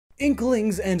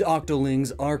Inklings and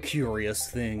octolings are curious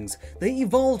things. They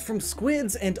evolved from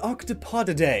squids and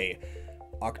octopodidae.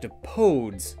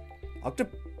 Octopodes.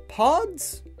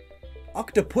 Octopods?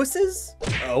 Octopuses?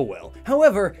 Oh well.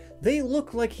 However, they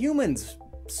look like humans.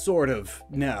 Sort of,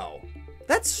 now.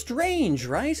 That's strange,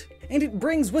 right? And it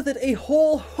brings with it a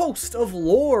whole host of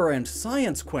lore and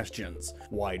science questions.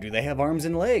 Why do they have arms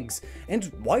and legs? And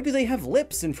why do they have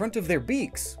lips in front of their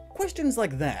beaks? Questions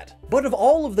like that. But of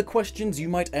all of the questions you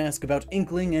might ask about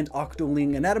Inkling and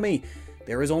Octoling anatomy,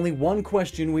 there is only one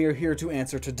question we are here to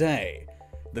answer today.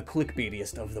 The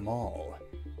clickbaitiest of them all.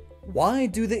 Why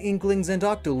do the Inklings and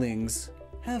Octolings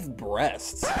have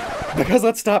breasts? Because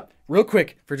let's stop real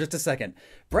quick for just a second.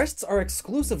 Breasts are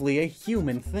exclusively a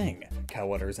human thing,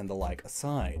 cow udders and the like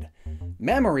aside.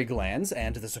 Mammary glands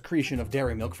and the secretion of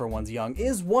dairy milk for one's young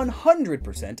is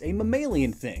 100% a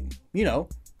mammalian thing. You know,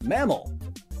 mammal.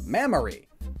 Mammary.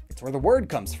 It's where the word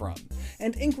comes from.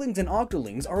 And Inklings and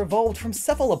Octolings are evolved from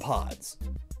cephalopods.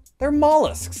 They're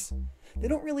mollusks. They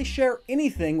don't really share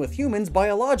anything with humans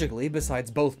biologically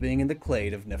besides both being in the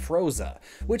clade of Nephrosa,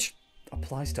 which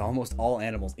applies to almost all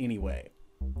animals anyway.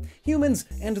 Humans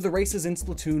and the races in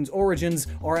Splatoon's origins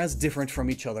are as different from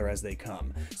each other as they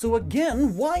come. So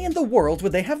again, why in the world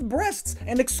would they have breasts,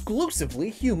 an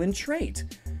exclusively human trait?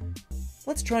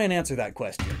 Let's try and answer that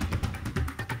question.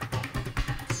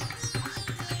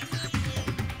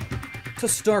 To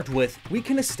start with, we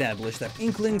can establish that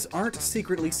Inklings aren't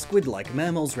secretly squid-like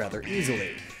mammals rather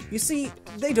easily. You see,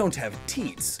 they don't have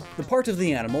teats, the part of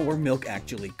the animal where milk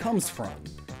actually comes from.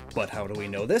 But how do we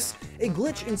know this? A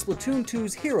glitch in Splatoon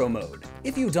 2's Hero Mode.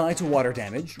 If you die to water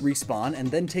damage, respawn, and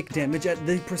then take damage at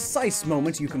the precise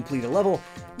moment you complete a level,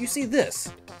 you see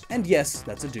this. And yes,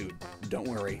 that's a dude. Don't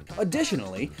worry.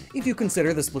 Additionally, if you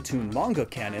consider the Splatoon manga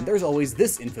canon, there's always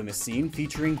this infamous scene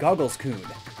featuring Goggles-kun.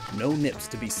 No nips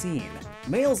to be seen.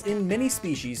 Males in many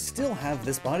species still have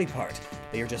this body part.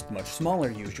 They are just much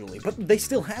smaller usually, but they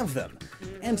still have them.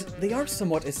 And they are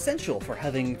somewhat essential for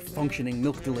having functioning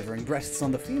milk-delivering breasts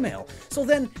on the female. So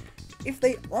then, if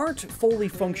they aren't fully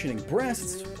functioning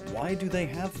breasts, why do they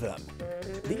have them?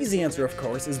 The easy answer, of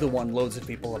course, is the one loads of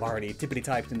people have already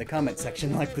tippity-typed in the comment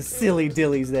section like the silly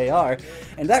dillies they are,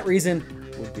 and that reason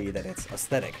would be that it's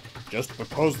aesthetic. Just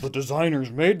because the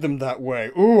designers made them that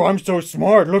way. Ooh, I'm so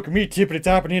smart, look at me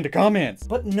tippity-tapping into comments.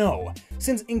 But no,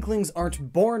 since Inklings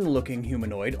aren't born-looking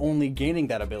humanoid, only gaining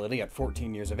that ability at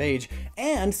 14 years of age,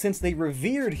 and since they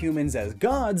revered humans as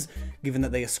gods, given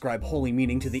that they ascribe holy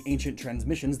meaning to the ancient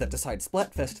transmissions that decide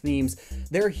Splatfest themes,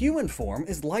 their human form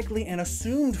is likely an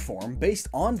assumed form based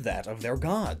on that of their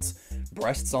gods.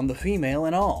 Breasts on the female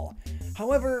and all.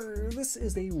 However, this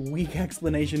is a weak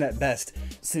explanation at best,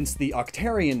 since the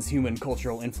Octarians' human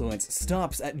cultural influence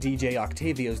stops at DJ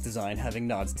Octavio's design having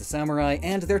nods to samurai,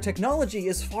 and their technology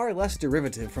is far less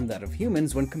derivative from that of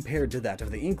humans when compared to that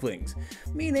of the Inklings,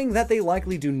 meaning that they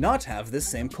likely do not have this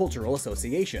same cultural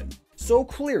association. So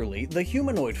clearly, the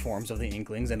humanoid forms of the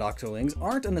Inklings and Octolings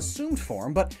aren't an assumed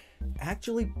form, but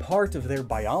actually part of their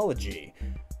biology.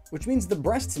 Which means the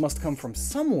breasts must come from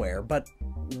somewhere, but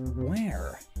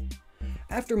where?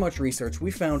 After much research,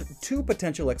 we found two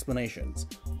potential explanations,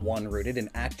 one rooted in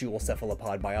actual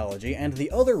cephalopod biology and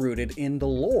the other rooted in the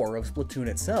lore of Splatoon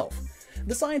itself.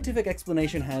 The scientific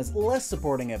explanation has less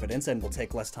supporting evidence and will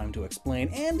take less time to explain,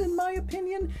 and in my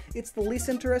opinion, it's the least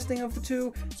interesting of the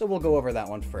two, so we'll go over that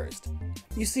one first.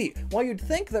 You see, while you'd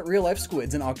think that real-life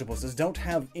squids and octopuses don't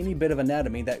have any bit of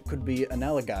anatomy that could be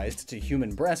analogized to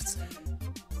human breasts,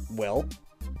 well,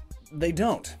 they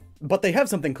don't. But they have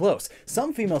something close.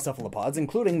 Some female cephalopods,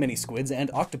 including many squids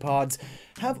and octopods,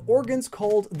 have organs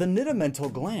called the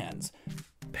nidamental glands.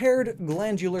 Paired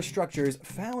glandular structures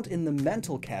found in the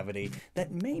mental cavity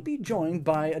that may be joined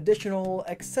by additional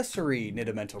accessory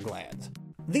nidamental glands.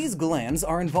 These glands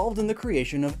are involved in the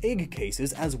creation of egg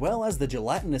cases as well as the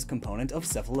gelatinous component of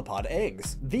cephalopod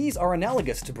eggs. These are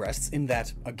analogous to breasts in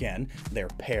that, again, they're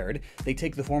paired, they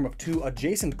take the form of two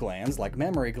adjacent glands like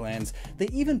mammary glands, they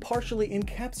even partially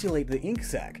encapsulate the ink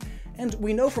sac. And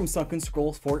we know from Sunken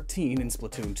Scroll 14 in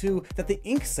Splatoon 2 that the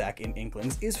ink sac in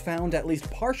Inklings is found at least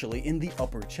partially in the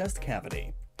upper chest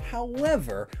cavity.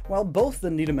 However, while both the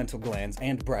nidamental glands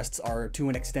and breasts are to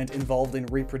an extent involved in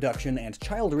reproduction and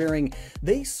child-rearing,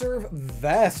 they serve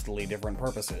vastly different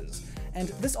purposes. And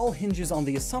this all hinges on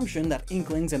the assumption that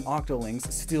Inklings and Octolings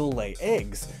still lay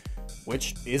eggs,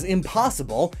 which is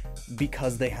impossible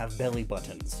because they have belly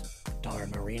buttons.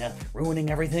 Darn Marina, ruining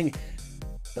everything.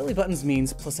 Belly buttons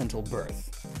means placental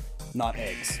birth, not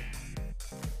eggs.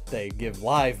 They give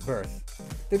live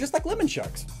birth. They're just like lemon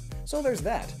sharks. So there's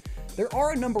that. There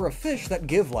are a number of fish that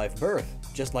give live birth.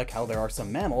 just like how there are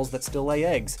some mammals that still lay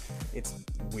eggs. It's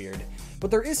weird.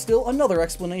 But there is still another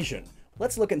explanation.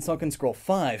 Let's look at Sunken Scroll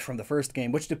 5 from the first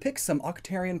game, which depicts some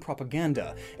Octarian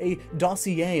propaganda, a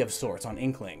dossier of sorts on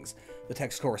Inklings. The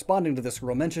text corresponding to this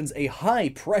scroll mentions a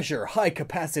high-pressure,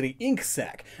 high-capacity ink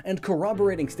sac, and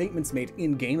corroborating statements made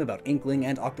in-game about Inkling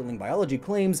and Octoling biology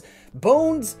claims,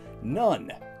 bones,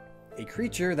 none. A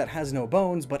creature that has no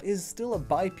bones, but is still a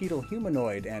bipedal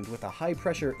humanoid, and with a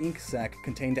high-pressure ink sac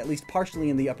contained at least partially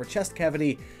in the upper chest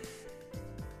cavity.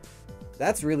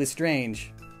 That's really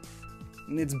strange.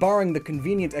 It's barring the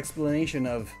convenient explanation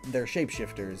of they're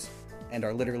shapeshifters, and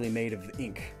are literally made of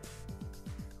ink.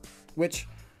 Which,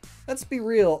 let's be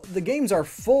real, the games are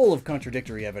full of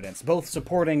contradictory evidence, both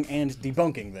supporting and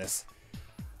debunking this.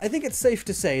 I think it's safe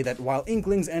to say that while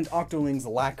Inklings and Octolings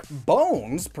lack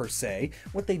bones, per se,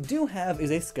 what they do have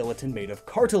is a skeleton made of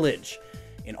cartilage.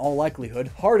 In all likelihood,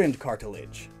 hardened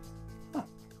cartilage. Huh.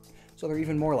 So they're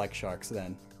even more like sharks,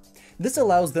 then. This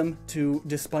allows them to,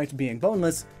 despite being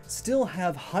boneless, still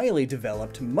have highly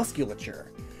developed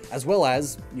musculature, as well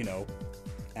as, you know,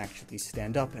 actually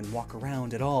stand up and walk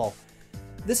around at all.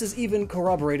 This is even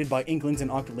corroborated by Inklings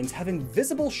and Octolings having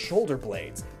visible shoulder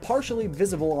blades, partially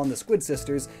visible on the Squid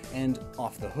Sisters and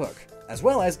off the hook, as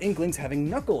well as Inklings having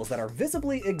knuckles that are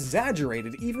visibly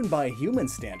exaggerated even by human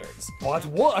standards. But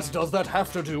what does that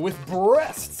have to do with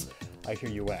breasts? I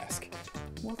hear you ask.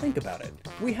 Well, think about it.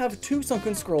 We have two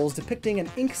sunken scrolls depicting an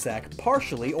ink sac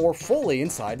partially or fully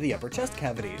inside the upper chest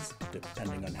cavities,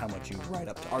 depending on how much you write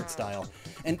up to art style.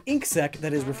 An ink sac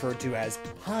that is referred to as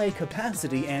high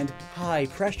capacity and high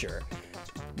pressure.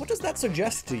 What does that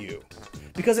suggest to you?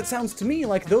 Because it sounds to me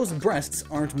like those breasts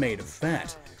aren't made of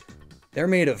fat. They're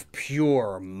made of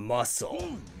pure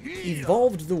muscle,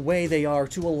 evolved the way they are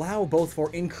to allow both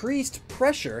for increased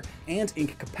pressure and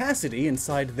ink capacity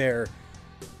inside their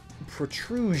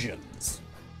protrusions.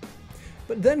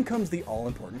 But then comes the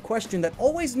all-important question that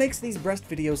always makes these breast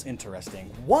videos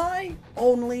interesting. Why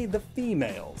only the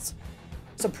females?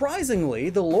 Surprisingly,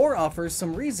 the lore offers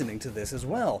some reasoning to this as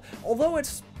well, although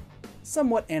it's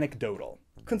somewhat anecdotal.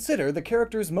 Consider the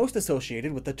characters most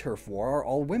associated with the turf war are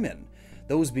all women,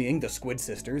 those being the Squid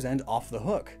Sisters and Off the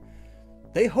Hook.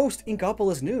 They host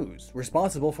Inkopolis News,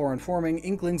 responsible for informing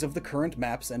Inklings of the current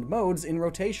maps and modes in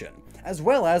rotation, as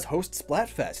well as host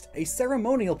Splatfest, a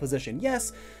ceremonial position,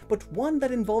 yes, but one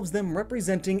that involves them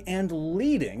representing and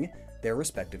leading their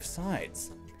respective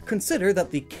sides. Consider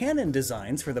that the canon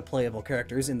designs for the playable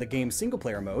characters in the game's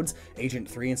single-player modes, Agent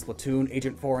 3 in Splatoon,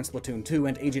 Agent 4 in Splatoon 2,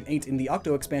 and Agent 8 in the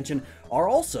Octo expansion, are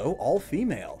also all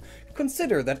female.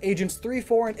 Consider that Agents 3,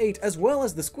 4, and 8, as well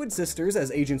as the Squid Sisters as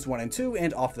Agents 1 and 2,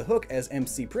 and Off the Hook as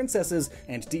MC Princesses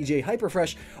and DJ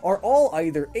Hyperfresh, are all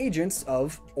either agents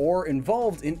of or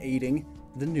involved in aiding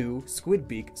the new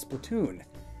Squidbeak Splatoon.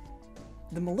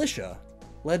 The militia,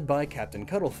 led by Captain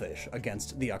Cuttlefish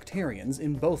against the Octarians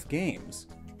in both games.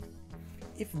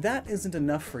 If that isn't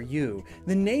enough for you,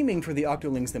 the naming for the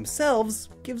Octolings themselves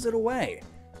gives it away.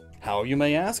 How, you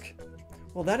may ask?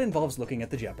 Well, that involves looking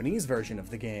at the Japanese version of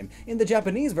the game. In the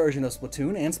Japanese version of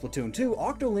Splatoon and Splatoon 2,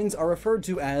 Octolings are referred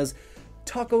to as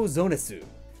Takozonesu,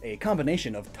 a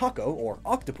combination of taco, or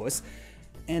octopus,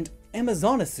 and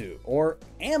Amazonesu, or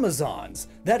Amazons,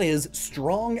 that is,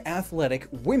 strong, athletic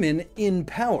women in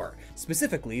power,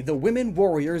 specifically the women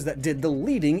warriors that did the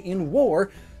leading in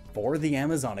war for the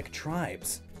Amazonic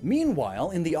tribes.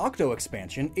 Meanwhile, in the Octo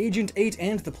expansion, Agent 8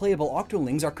 and the playable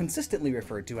Octolings are consistently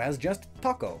referred to as just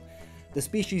Taco. The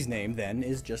species name, then,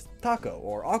 is just Taco,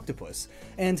 or octopus,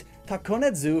 and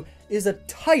Takonetsu is a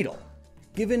title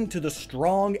given to the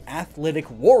strong, athletic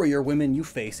warrior women you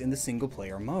face in the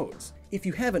single-player modes. If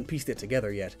you haven't pieced it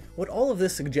together yet, what all of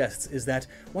this suggests is that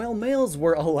while males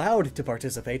were allowed to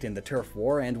participate in the Turf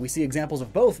War, and we see examples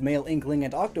of both male Inkling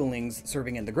and Octolings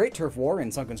serving in the Great Turf War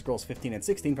in Sunken Scrolls 15 and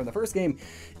 16 from the first game,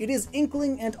 it is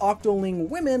Inkling and Octoling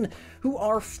women who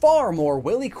are far more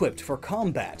well-equipped for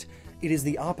combat. It is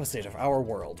the opposite of our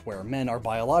world, where men are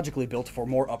biologically built for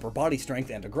more upper body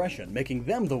strength and aggression, making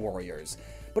them the warriors.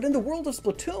 But in the world of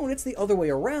Splatoon, it's the other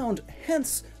way around,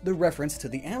 hence the reference to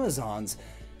the Amazons,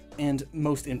 and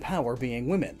most in power being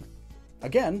women.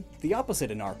 Again, the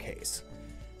opposite in our case.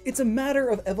 It's a matter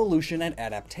of evolution and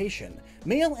adaptation.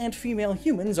 Male and female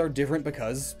humans are different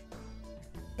because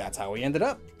that's how we ended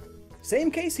up.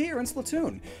 Same case here in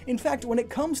Splatoon. In fact, when it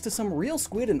comes to some real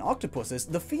squid and octopuses,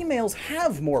 the females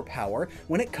have more power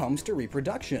when it comes to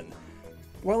reproduction.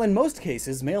 While in most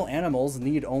cases, male animals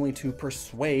need only to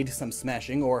persuade some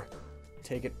smashing or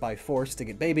take it by force to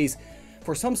get babies,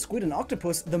 for some squid and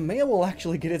octopus, the male will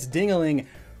actually get its ding-a-ling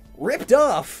ripped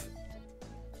off.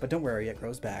 But don't worry, it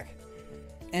grows back.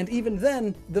 And even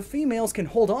then, the females can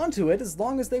hold on to it as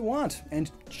long as they want,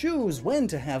 and choose when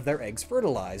to have their eggs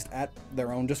fertilized at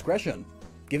their own discretion,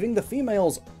 giving the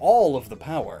females all of the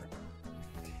power.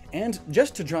 And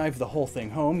just to drive the whole thing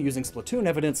home using Splatoon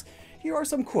evidence, here are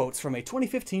some quotes from a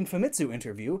 2015 Famitsu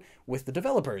interview with the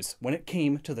developers when it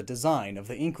came to the design of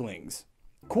the Inklings.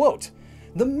 Quote,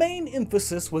 "The main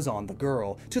emphasis was on the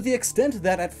girl, to the extent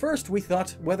that at first we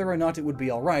thought whether or not it would be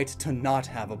alright to not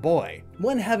have a boy.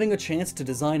 When having a chance to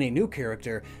design a new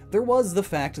character, there was the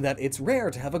fact that it's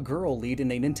rare to have a girl lead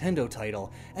in a Nintendo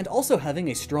title, and also having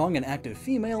a strong and active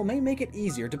female may make it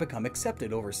easier to become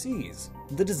accepted overseas.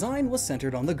 The design was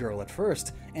centered on the girl at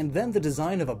first, and then the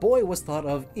design of a boy was thought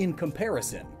of in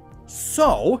comparison."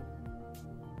 So,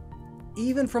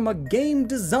 even from a game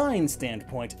design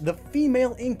standpoint, the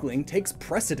female Inkling takes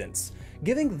precedence,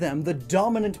 giving them the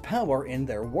dominant power in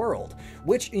their world,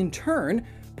 which in turn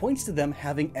points to them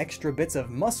having extra bits of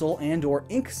muscle and or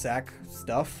ink sac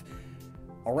stuff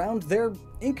around their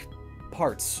ink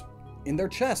parts in their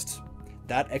chest.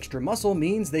 That extra muscle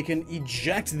means they can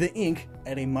eject the ink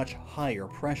at a much higher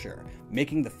pressure,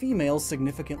 making the females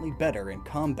significantly better in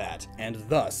combat, and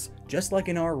thus, just like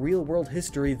in our real-world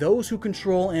history, those who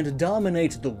control and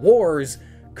dominate the wars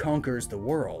conquers the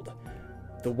world.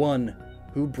 The one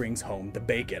who brings home the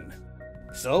bacon.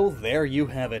 So there you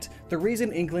have it, the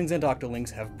reason Inklings and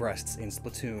Octolings have breasts in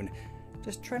Splatoon.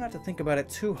 Just try not to think about it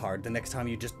too hard the next time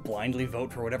you just blindly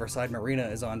vote for whatever side Marina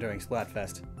is on during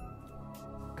Splatfest.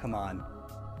 Come on.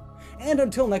 And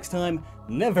until next time,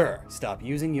 never stop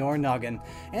using your noggin.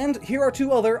 And here are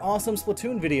 2 other awesome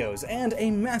Splatoon videos, and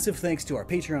a massive thanks to our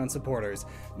Patreon supporters,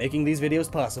 making these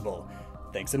videos possible.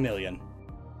 Thanks a million.